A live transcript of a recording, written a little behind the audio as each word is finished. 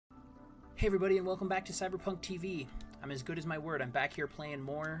Hey everybody, and welcome back to Cyberpunk TV. I'm as good as my word. I'm back here playing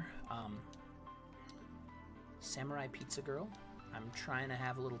more Samurai Pizza Girl. I'm trying to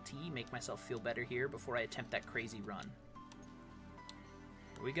have a little tea, make myself feel better here before I attempt that crazy run.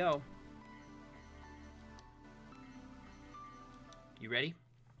 Here we go. You ready?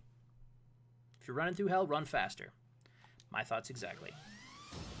 If you're running through hell, run faster. My thoughts exactly.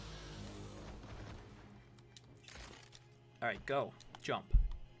 Alright, go. Jump.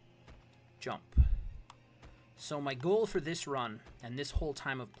 Jump. So my goal for this run, and this whole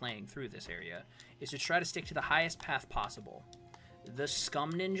time of playing through this area, is to try to stick to the highest path possible. The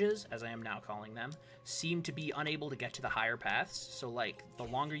scum ninjas, as I am now calling them, seem to be unable to get to the higher paths, so like, the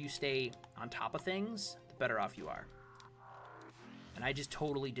longer you stay on top of things, the better off you are. And I just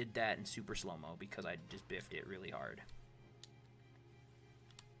totally did that in super slow-mo because I just biffed it really hard.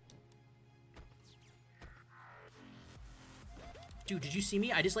 Dude, did you see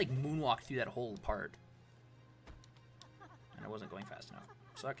me? I just like moonwalked through that whole part. And I wasn't going fast enough.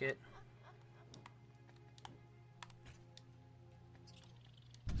 Suck it.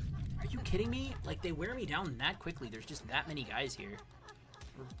 Are you kidding me? Like, they wear me down that quickly. There's just that many guys here.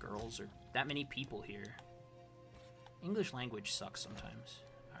 Or girls, or that many people here. English language sucks sometimes.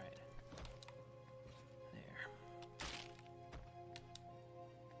 Alright. There.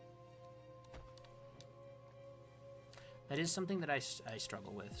 That is something that I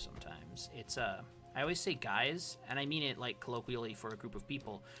struggle with sometimes. It's, I always say guys, and I mean it, like, colloquially for a group of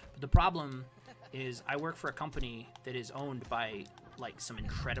people. But the problem is I work for a company that is owned by, like, some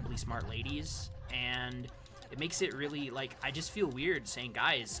incredibly smart ladies, and it makes it really, like, I just feel weird saying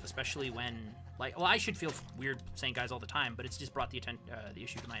guys, especially when, like, well, I should feel weird saying guys all the time, but it's just brought the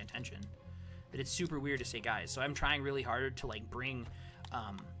issue to my attention that it's super weird to say guys. So I'm trying really hard to, like, bring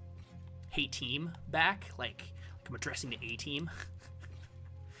hey team back, like I'm addressing the A-team.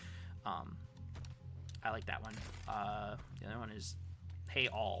 I like that one. The other one is hey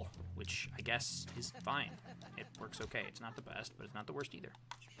all, which I guess is fine. It works okay. It's not the best, but it's not the worst either.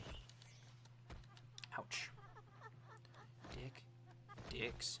 Ouch. Dick.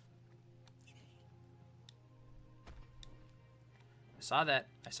 Dicks. I saw that.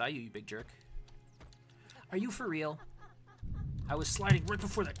 I saw you, you big jerk. Are you for real? I was sliding right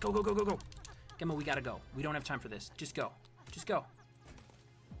before that. Go, go, go, go, go. Gemma, we gotta go. We don't have time for this. Just go. Just go.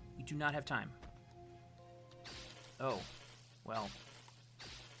 We do not have time. Oh. Well.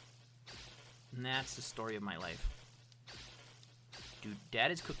 And that's the story of my life. Dude,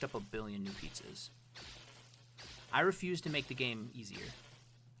 Dad has cooked up 1 billion new pizzas. I refuse to make the game easier.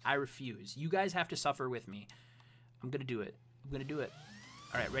 I refuse. You guys have to suffer with me. I'm gonna do it. I'm gonna do it.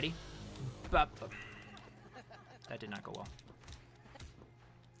 Alright, ready? That did not go well.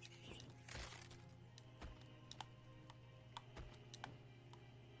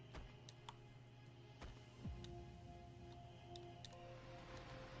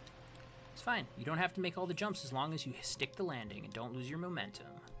 It's fine. You don't have to make all the jumps as long as you stick the landing and don't lose your momentum.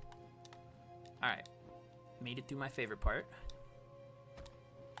 Alright. Made it through my favorite part.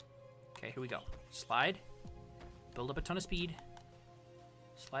 Okay, here we go. Slide. Build up a ton of speed.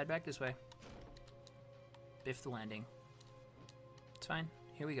 Slide back this way. Biff the landing. It's fine.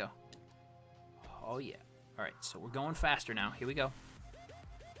 Here we go. Oh, yeah. Alright, so we're going faster now. Here we go.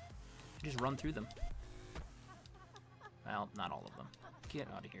 Just run through them. Well, not all of them. Get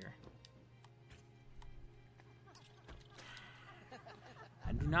out of here.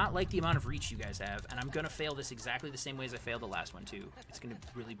 I do not like the amount of reach you guys have, and I'm going to fail this exactly the same way as I failed the last one, too. It's going to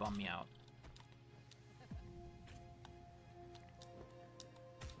really bum me out.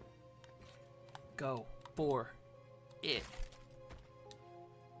 Go for it.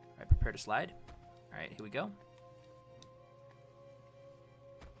 Alright, prepare to slide. Alright, here we go.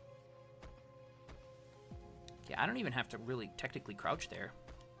 Yeah, I don't even have to really technically crouch there.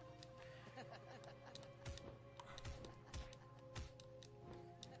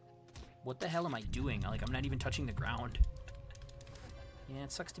 What the hell am I doing? Like, I'm not even touching the ground. Yeah,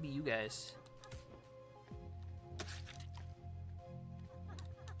 it sucks to be you guys.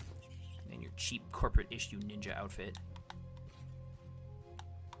 And your cheap corporate issue ninja outfit.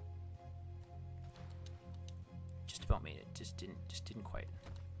 Just about made it. Just didn't quite.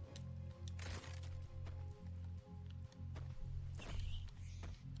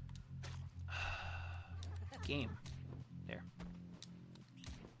 Game. There.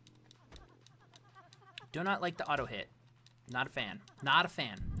 Do not like the auto hit. Not a fan. Not a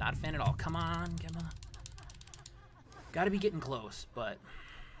fan. Not a fan at all. Come on, Gemma. Gotta be getting close, but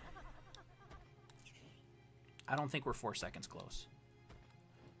I don't think we're 4 seconds close.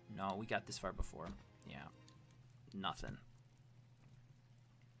 No, we got this far before. Yeah. Nothing.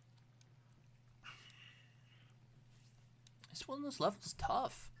 this level's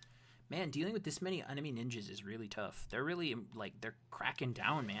tough. Man, dealing with this many enemy ninjas is really tough. They're really, like, they're cracking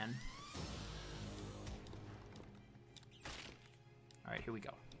down, man. Alright, here we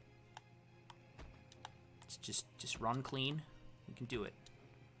go. Let's just run clean. We can do it.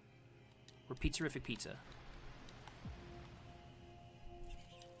 We're Pizzerific Pizza.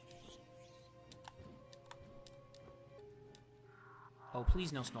 Oh,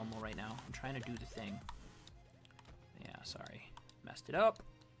 please no snowball right now. I'm trying to do the thing. Yeah, sorry. Messed it up.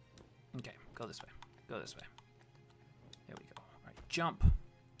 Okay, go this way. Go this way. There we go. Alright, jump.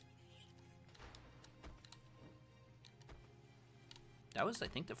 That was, I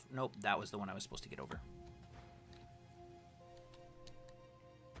think, nope, that was the one I was supposed to get over.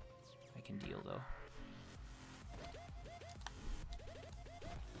 I can deal, though.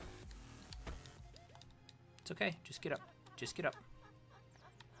 It's okay. Just get up. Just get up.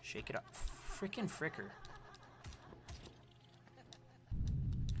 Shake it up. Frickin' fricker.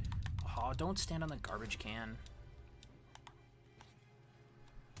 Oh, don't stand on the garbage can.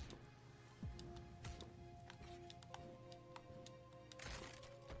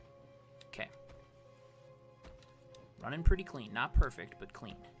 Okay. Running pretty clean. Not perfect, but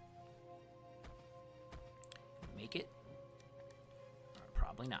clean. Make it?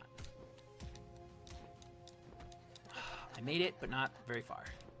 Probably not. I made it, but not very far.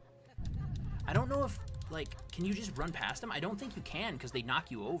 I don't know if, like, can you just run past them? I don't think you can, because they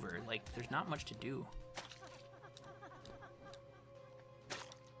knock you over. Like, there's not much to do.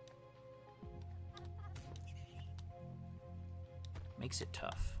 Makes it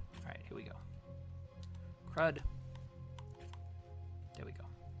tough. Alright, here we go. Crud. There we go.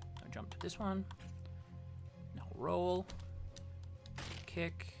 Now jump to this one. Now roll.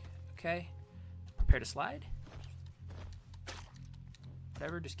 Kick. Okay. Prepare to slide.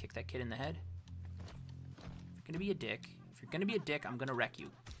 Whatever, just kick that kid in the head. If you're gonna be a dick, I'm gonna wreck you.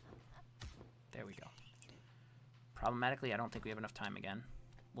 There we go. Problematically, I don't think we have enough time again.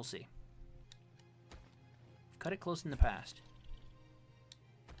 We'll see. We've cut it close in the past.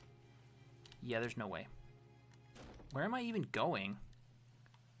 Yeah, there's no way. Where am I even going?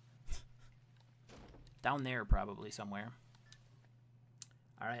 Down there, probably, somewhere.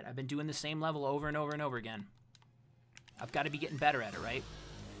 Alright, I've been doing the same level over and over and over again. I've got to be getting better at it, right?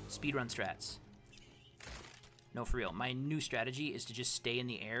 Speedrun strats. No, for real. My new strategy is to just stay in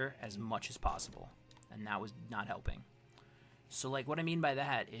the air as much as possible. And that was not helping. So, like, what I mean by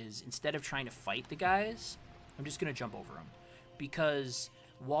that is instead of trying to fight the guys, I'm just going to jump over them. Because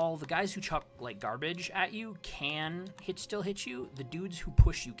while the guys who chuck, like, garbage at you can still hit you, the dudes who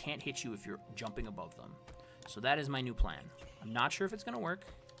push you can't hit you if you're jumping above them. So that is my new plan. I'm not sure if it's going to work.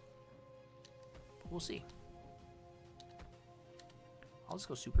 But we'll see. I'll just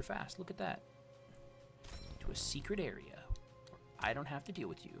go super fast. Look at that. To a secret area where I don't have to deal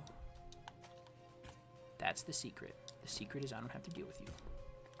with you. That's the secret. The secret is I don't have to deal with you.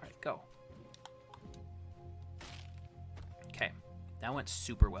 Alright, go. Okay. That went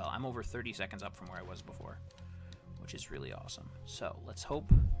super well. I'm over 30 seconds up from where I was before, which is really awesome. So, let's hope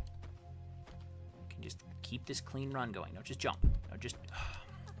I can just keep this clean run going. No, just jump. No, just...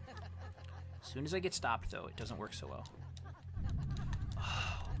 As soon as I get stopped, though, it doesn't work so well.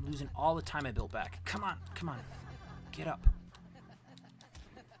 I'm losing all the time I built back. Come on, come on. Get up.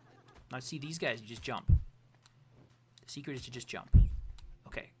 Now, see, these guys, you just jump. The secret is to just jump.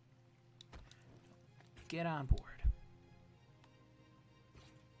 Okay. Get on board.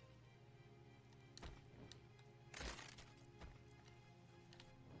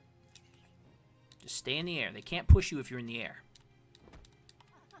 Just stay in the air. They can't push you if you're in the air.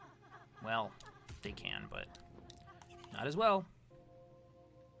 Well, they can, but not as well.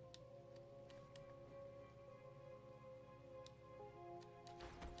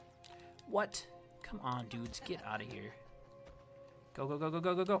 What? Come on, dudes. Get out of here. Go, go, go, go,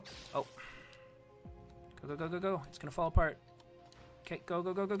 go, go, go. Oh. Go, go, go, go, go. It's gonna fall apart. Okay, go,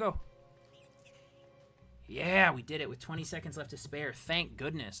 go, go, go, go. Yeah, we did it with 20 seconds left to spare. Thank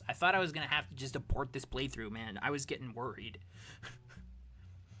goodness. I thought I was gonna have to just abort this playthrough, man. I was getting worried.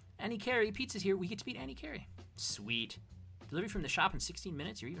 Annie Carey, pizza's here. We get to beat Annie Carey. Sweet. Delivery from the shop in 16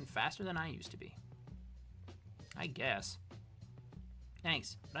 minutes. You're even faster than I used to be. I guess.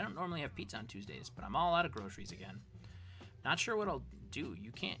 Thanks, but I don't normally have pizza on Tuesdays, but I'm all out of groceries again. Not sure what I'll do. You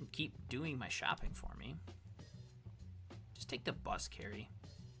can't keep doing my shopping for me. Just take the bus, Carrie.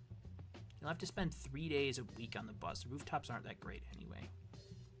 You'll have to spend 3 days a week on the bus. The rooftops aren't that great anyway.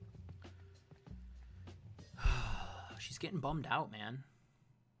 She's getting bummed out, man.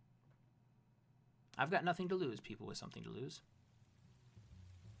 I've got nothing to lose. People with something to lose.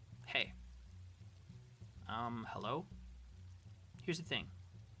 Hey. Hello? Here's the thing.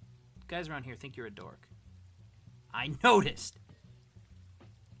 Guys around here think you're a dork. I noticed!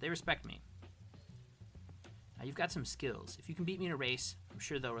 They respect me. Now, you've got some skills. If you can beat me in a race, I'm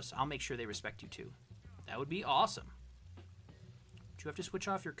sure I'll make sure they respect you too. That would be awesome. But you have to switch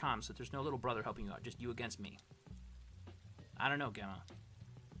off your comms so there's no little brother helping you out, just you against me. I don't know, Gemma.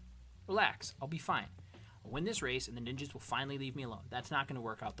 Relax, I'll be fine. I'll win this race and the ninjas will finally leave me alone. That's not going to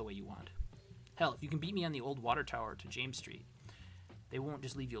work out the way you want. Hell, if you can beat me on the old water tower to James Street, they won't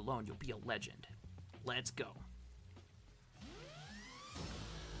just leave you alone, you'll be a legend. Let's go.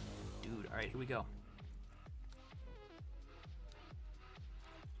 Dude, alright, here we go.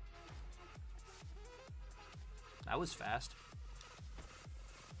 That was fast.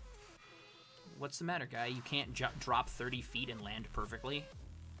 What's the matter, guy? You can't drop 30 feet and land perfectly?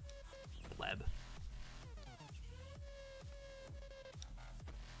 Pleb.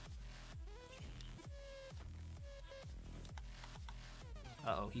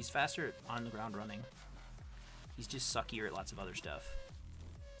 Uh-oh, he's faster on the ground running. He's just suckier at lots of other stuff.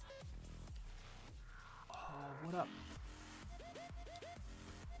 Oh, what up?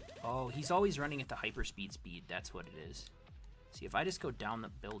 Oh, he's always running at the hyperspeed speed. That's what it is. See, if I just go down the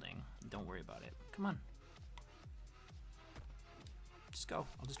building, don't worry about it. Come on. Just go.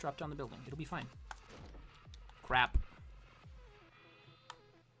 I'll just drop down the building. It'll be fine. Crap.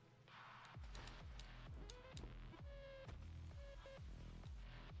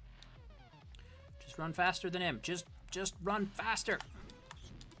 Just run faster than him. Just run faster.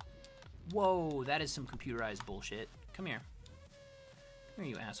 Whoa, that is some computerized bullshit. Come here. Come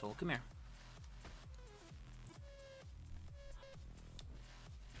here, you asshole. Come here.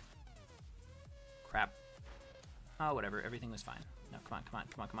 Crap. Oh, whatever. Everything was fine. No, come on, come on,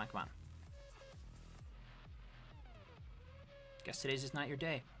 come on, come on, come on. Guess today's just not your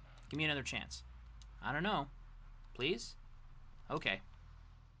day. Give me another chance. I don't know. Please? Okay.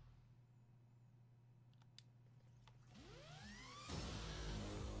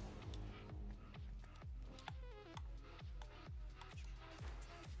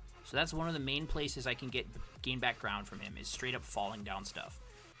 So that's one of the main places I can gain back ground from him, is straight up falling down stuff.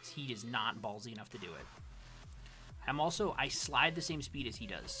 He is not ballsy enough to do it. I slide the same speed as he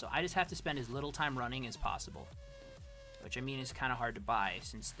does, so I just have to spend as little time running as possible. Which, I mean, is kind of hard to buy,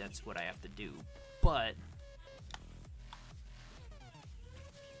 since that's what I have to do. But,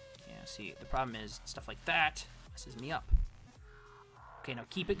 yeah, see, the problem is, stuff like that messes me up. Okay, now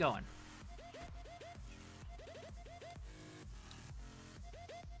keep it going.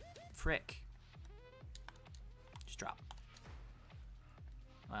 Frick. Just drop.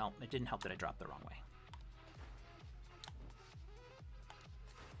 Well, it didn't help that I dropped the wrong way.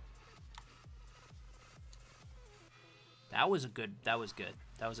 That was good. That was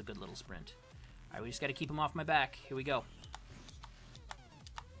a good little sprint. All right, we just got to keep him off my back. Here we go.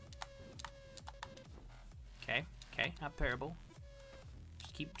 Okay, okay, not parable.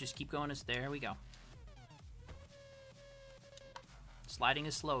 Just keep going. There we go. Sliding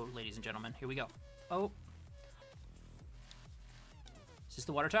is slow, ladies and gentlemen. Here we go. Oh. Is this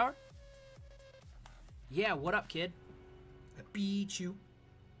the water tower? Yeah, what up, kid? I beat you.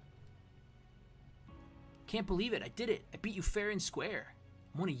 Can't believe it. I did it. I beat you fair and square.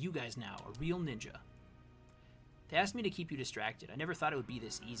 I'm one of you guys now, a real ninja. They asked me to keep you distracted. I never thought it would be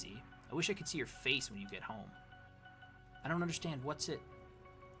this easy. I wish I could see your face when you get home. I don't understand. What's it?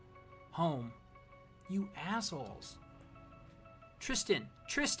 Home. You assholes. Tristan!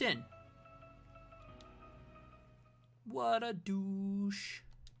 Tristan! What a douche.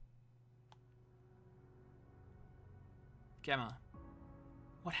 Gemma,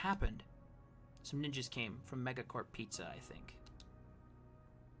 what happened? Some ninjas came from Megacorp Pizza, I think.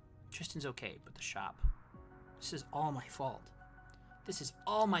 Tristan's okay, but the shop. This is all my fault. This is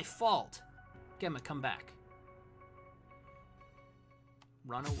all my fault! Gemma, come back.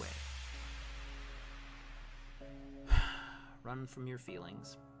 Run away. Run from your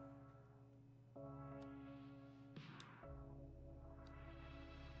feelings.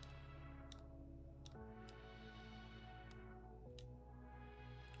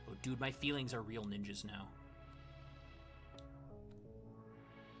 Oh, dude, my feelings are real ninjas now.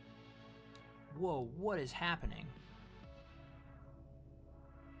 Whoa, what is happening?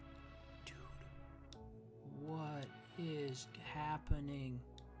 Dude, what is happening?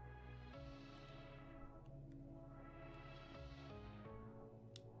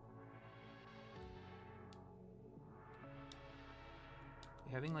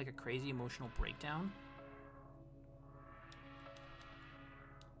 Having like a crazy emotional breakdown?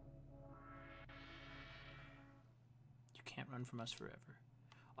 You can't run from us forever.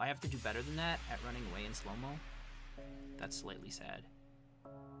 I have to do better than that at running away in slow-mo? That's slightly sad.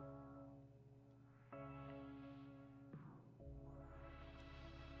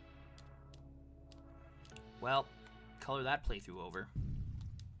 Well, color that playthrough over.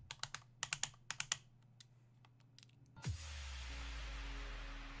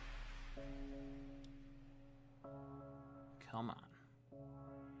 Come on.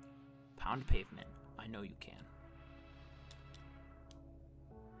 Pound pavement. I know you can.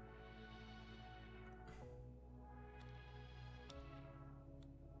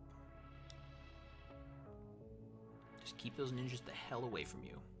 Just keep those ninjas the hell away from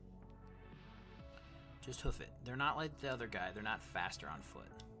you. Just hoof it. They're not like the other guy. They're not faster on foot.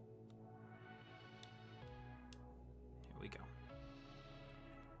 Here we go.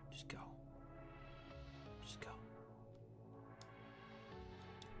 Just go. Just go.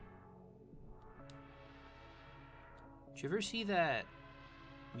 Did you ever see that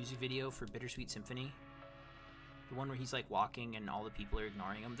music video for Bittersweet Symphony? The one where he's like walking and all the people are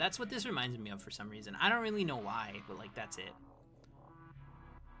ignoring him? That's what this reminds me of for some reason. I don't really know why, but like that's it.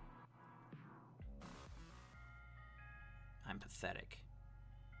 I'm pathetic.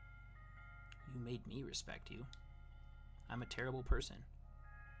 You made me respect you. I'm a terrible person.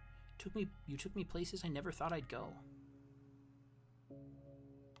 You took me places I never thought I'd go.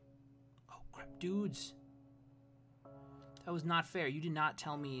 Oh crap, dudes. That was not fair. You did not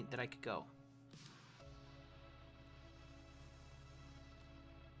tell me that I could go.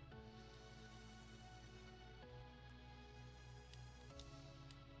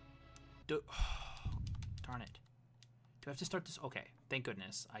 Darn it. Do I have to start this? Okay, thank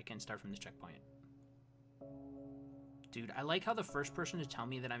goodness. I can start from this checkpoint. Dude, I like how the first person to tell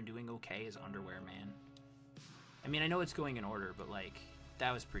me that I'm doing okay is Underwear Man. I mean, I know it's going in order, but like,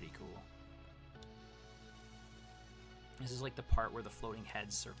 that was pretty cool. This is like the part where the floating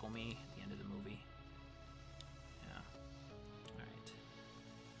heads circle me at the end of the movie. Yeah. Alright.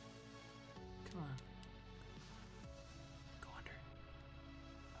 Come on. Go under.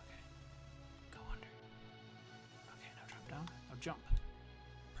 Okay. Go under. Okay, now drop down. Now jump.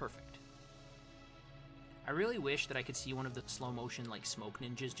 Perfect. I really wish that I could see one of the slow motion like smoke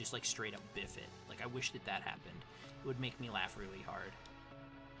ninjas just like straight up biff it. Like I wish that that happened. It would make me laugh really hard.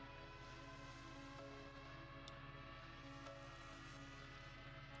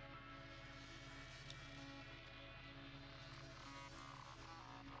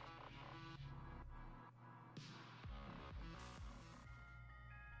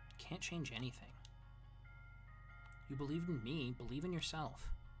 Can't change anything. You believed in me, believe in yourself.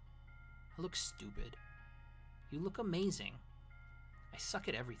 I look stupid. You look amazing. I suck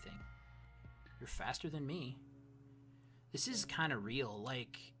at everything. You're faster than me. This is kind of real.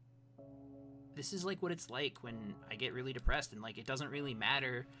 Like, this is like what it's like when I get really depressed and like it doesn't really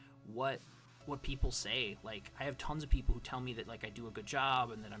matter what people say. Like, I have tons of people who tell me that like I do a good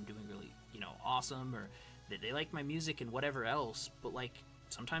job and that I'm doing really, you know, awesome, or that they like my music and whatever else, but like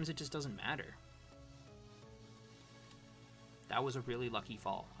sometimes it just doesn't matter. That was a really lucky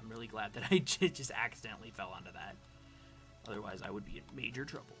fall. I'm really glad that I just accidentally fell onto that. Otherwise, I would be in major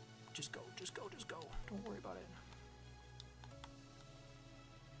trouble. Just go, just go, just go. Don't worry about it.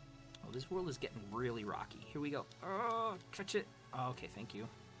 Oh, this world is getting really rocky. Here we go. Oh, catch it. Oh, okay, thank you.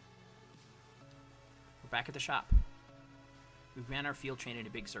 We're back at the shop. We ran our field train in a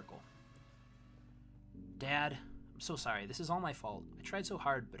big circle. Dad, I'm so sorry. This is all my fault. I tried so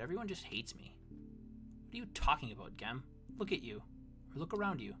hard, but everyone just hates me. What are you talking about, Gem? Look at you. Or look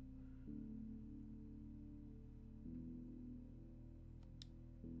around you.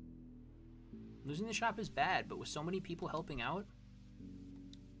 Losing the shop is bad, but with so many people helping out,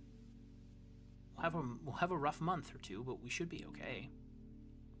 we'll have a rough month or two, but we should be okay.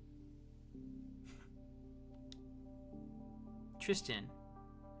 Tristan,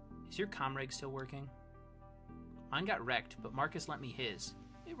 is your comreg still working? Mine got wrecked, but Marcus lent me his.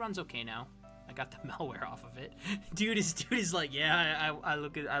 It runs okay now. I got the malware off of it. Dude is like, yeah, I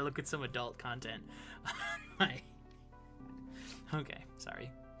look at some adult content. Okay, sorry.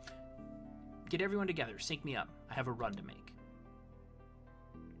 Get everyone together. Sync me up. I have a run to make.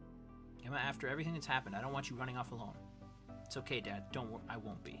 Emma, after everything that's happened, I don't want you running off alone. It's okay, Dad. Don't worry. I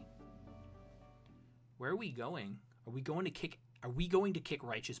won't be. Where are we going? Are we going to kick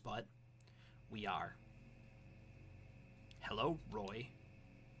Righteous butt? We are. Hello, Roy.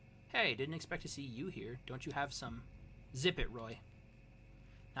 Hey, didn't expect to see you here. Don't you have some... Zip it, Roy.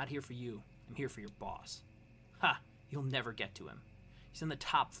 Not here for you. I'm here for your boss. Ha! You'll never get to him. He's on the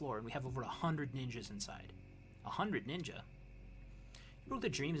top floor, and we have over 100 ninjas inside. 100 ninja? You broke the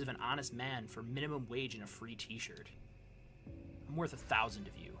dreams of an honest man for minimum wage and a free t-shirt. I'm worth 1,000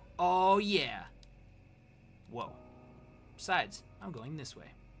 of you. Oh, yeah! Whoa. Besides, I'm going this way.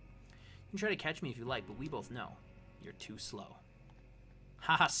 You can try to catch me if you like, but we both know you're too slow.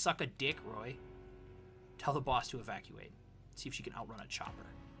 Haha, suck a dick, Roy. Tell the boss to evacuate. See if she can outrun a chopper.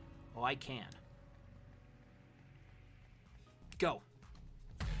 Oh, I can. Go.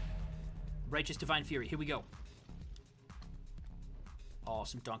 Righteous Divine Fury. Here we go. Oh,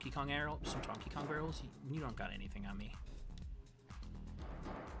 some Donkey Kong arrows. Some Donkey Kong barrels. You don't got anything on me.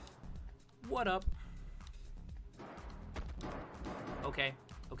 What up? Okay.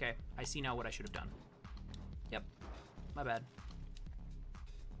 Okay. I see now what I should have done. Yep. My bad.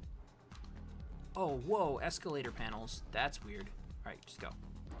 Oh, whoa. Escalator panels. That's weird. Alright, just go.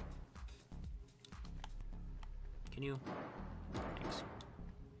 Can you... Thanks.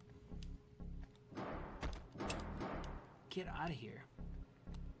 Get out of here.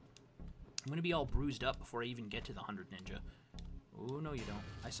 I'm gonna be all bruised up before I even get to the 100 Ninja. Oh, no you don't.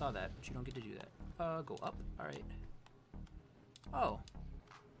 I saw that, but you don't get to do that. Go up. Alright. Oh.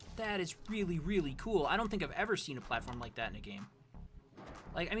 That is really, really cool. I don't think I've ever seen a platform like that in a game.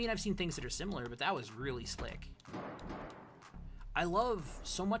 Like, I mean, I've seen things that are similar, but that was really slick. I love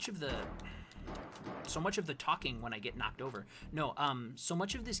so much of the talking when I get knocked over. No, so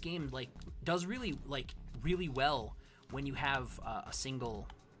much of this game, like, does really well when you have a single,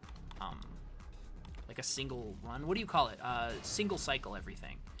 like a single run. What do you call it? Single cycle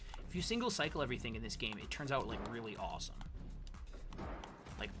everything. If you single cycle everything in this game, it turns out, like, really awesome.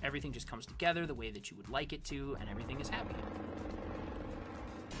 Like, everything just comes together the way that you would like it to, and everything is happy.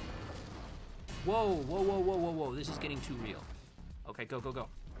 Whoa, whoa, whoa, whoa, whoa, whoa. This is getting too real. Okay, go, go, go.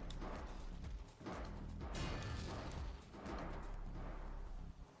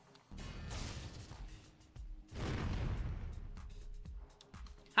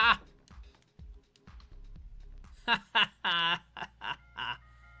 Ha! I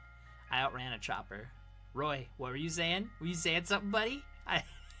outran a chopper. Roy, what were you saying? Were you saying something, buddy? I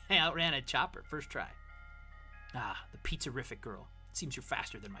outran a chopper. First try. Ah, the pizzerific girl. It seems you're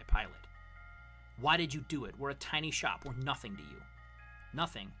faster than my pilot. Why did you do it? We're a tiny shop. We're nothing to you.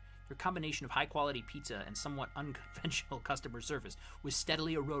 Nothing. Your combination of high-quality pizza and somewhat unconventional customer service was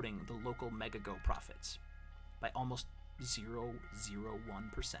steadily eroding the local Megago profits by almost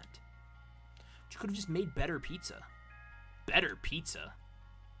 0.001%. You could have just made better pizza. Better pizza?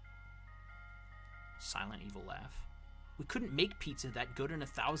 Silent evil laugh. We couldn't make pizza that good in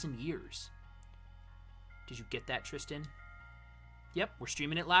 1,000 years. Did you get that, Tristan? Yep, we're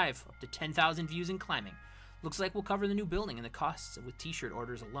streaming it live, up to 10,000 views and climbing. Looks like we'll cover the new building and the costs with t-shirt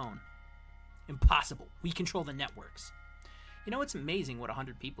orders alone. Impossible. We control the networks. You know, it's amazing what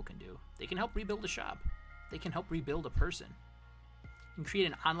 100 people can do. They can help rebuild a shop. They can help rebuild a person. You can create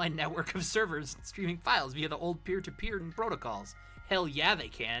an online network of servers streaming files via the old peer-to-peer and protocols. Hell yeah, they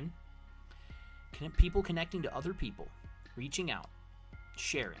can. People connecting to other people, reaching out,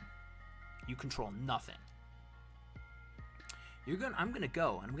 sharing. You control nothing. I'm gonna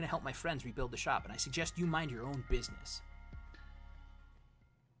go, and I'm gonna help my friends rebuild the shop, and I suggest you mind your own business.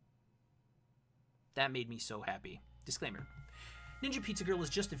 That made me so happy. Disclaimer. Ninja Pizza Girl is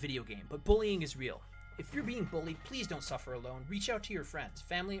just a video game, but bullying is real. If you're being bullied, please don't suffer alone. Reach out to your friends,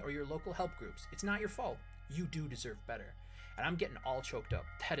 family, or your local help groups. It's not your fault. You do deserve better. And I'm getting all choked up.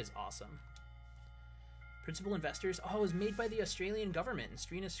 That is awesome. Principal investors. Oh, it was made by the Australian government in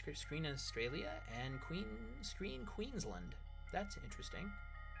Screen Australia and Screen Queensland. That's interesting.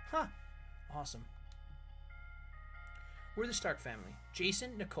 Huh. Awesome. We're the Stark family.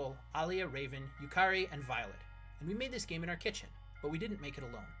 Jason, Nicole, Alia, Raven, Yukari, and Violet. And we made this game in our kitchen, but we didn't make it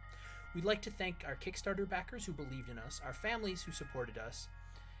alone. We'd like to thank our Kickstarter backers who believed in us, our families who supported us,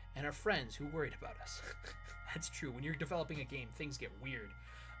 and our friends who worried about us. That's true. When you're developing a game, things get weird.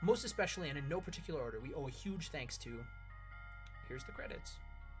 Most especially, and in no particular order, we owe a huge thanks to... Here's the credits.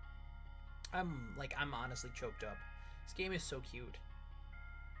 I'm honestly choked up. This game is so cute.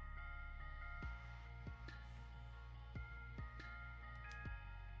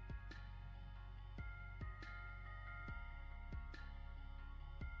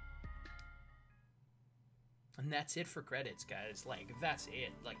 And that's it for credits, guys. Like, that's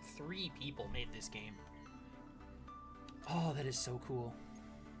it. Like, 3 people made this game. Oh, that is so cool.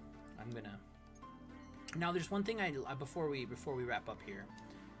 I'm gonna... Now, there's one thing before we wrap up here.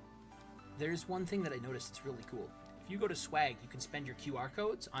 There's one thing that I noticed that's really cool. If you go to Swag, you can spend your QR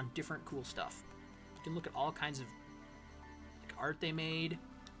codes on different cool stuff. You can look at all kinds of like, art they made,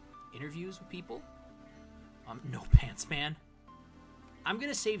 interviews with people. No Pants Man. I'm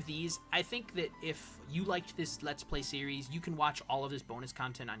gonna save these. I think that if you liked this Let's Play series, you can watch all of this bonus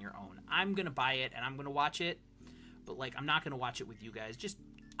content on your own. I'm gonna buy it and I'm gonna watch it, but like I'm not gonna watch it with you guys. Just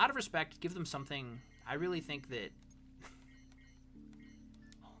out of respect, give them something. I really think that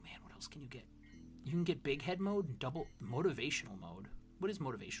else can you get? You can get big head mode and double motivational mode. What is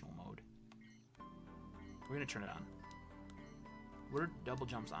motivational mode? We're gonna turn it on. What are double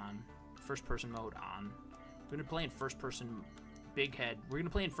jumps on? First person mode on. We're gonna play in first person big head. We're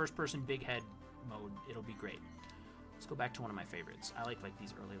gonna play in first person big head mode. It'll be great. Let's go back to one of my favorites. I like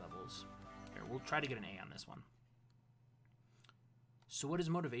these early levels. Here, we'll try to get an A on this one. So what is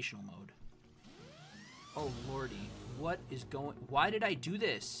motivational mode? Oh lordy, what is going? Why did I do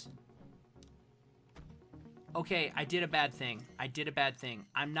this? Okay, I did a bad thing. I did a bad thing.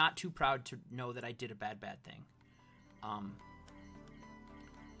 I'm not too proud to know that I did a bad thing.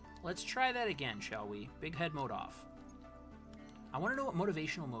 Let's try that again, shall we? Big head mode off. I want to know what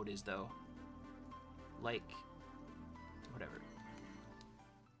motivational mode is, though. Like, whatever.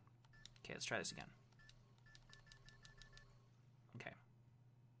 Okay, let's try this again. Okay.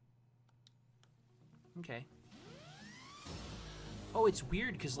 Okay. Oh, it's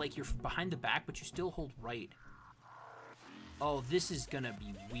weird because, like, you're behind the back, but you still hold right. Oh, this is gonna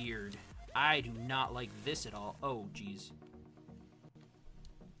be weird. I do not like this at all. Oh, geez.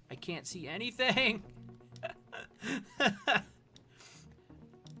 I can't see anything.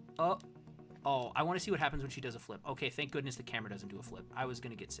 Oh. Oh, I want to see what happens when she does a flip. Okay, thank goodness the camera doesn't do a flip. I was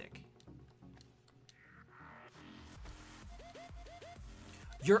gonna get sick.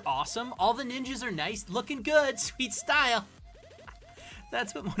 You're awesome. All the ninjas are nice. Looking good. Sweet style.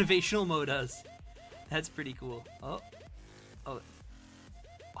 That's what motivational mode does. That's pretty cool. Oh. Oh.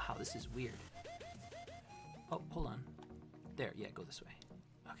 Wow, this is weird. Oh, hold on. There, yeah, go this way.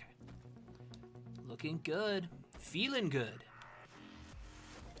 Okay. Looking good. Feeling good.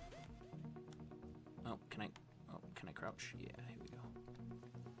 Oh, can I crouch? Yeah, here we go.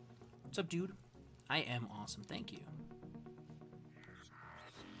 What's up, dude? I am awesome. Thank you.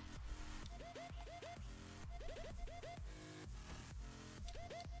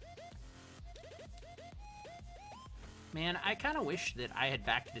 Man, I kind of wish that I had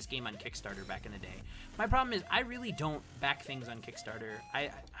backed this game on Kickstarter back in the day. My problem is I really don't back things on Kickstarter.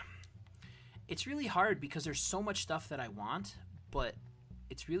 It's really hard because there's so much stuff that I want, but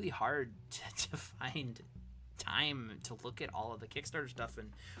it's really hard to find time to look at all of the Kickstarter stuff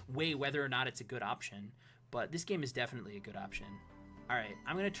and weigh whether or not it's a good option. But this game is definitely a good option. All right,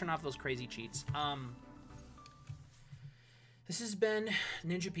 I'm going to turn off those crazy cheats. This has been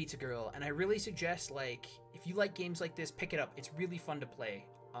Ninja Pizza Girl, and I really suggest, like, if you like games like this, pick it up. It's really fun to play.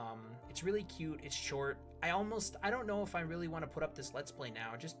 It's really cute. It's short. I don't know if I really want to put up this Let's Play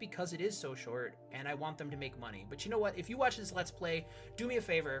now, just because it is so short, and I want them to make money. But you know what? If you watch this Let's Play, do me a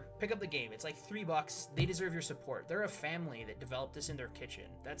favor, pick up the game. It's like $3. They deserve your support. They're a family that developed this in their kitchen.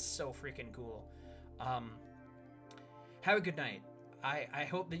 That's so freaking cool. Have a good night. I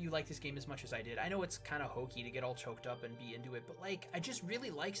hope that you like this game as much as I did. I know it's kind of hokey to get all choked up and be into it, but like, I just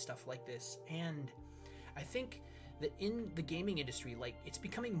really like stuff like this, and I think that in the gaming industry, like, it's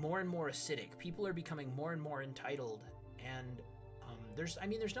becoming more and more acidic. People are becoming more and more entitled, and there's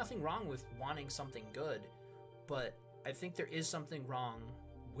nothing wrong with wanting something good, but I think there is something wrong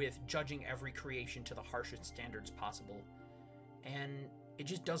with judging every creation to the harshest standards possible, and it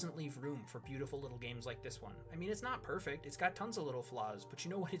just doesn't leave room for beautiful little games like this one. I mean, it's not perfect. It's got tons of little flaws, but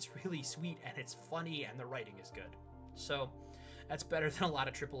you know what? It's really sweet, and it's funny, and the writing is good. So that's better than a lot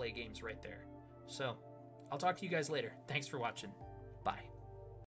of AAA games right there. So I'll talk to you guys later. Thanks for watching.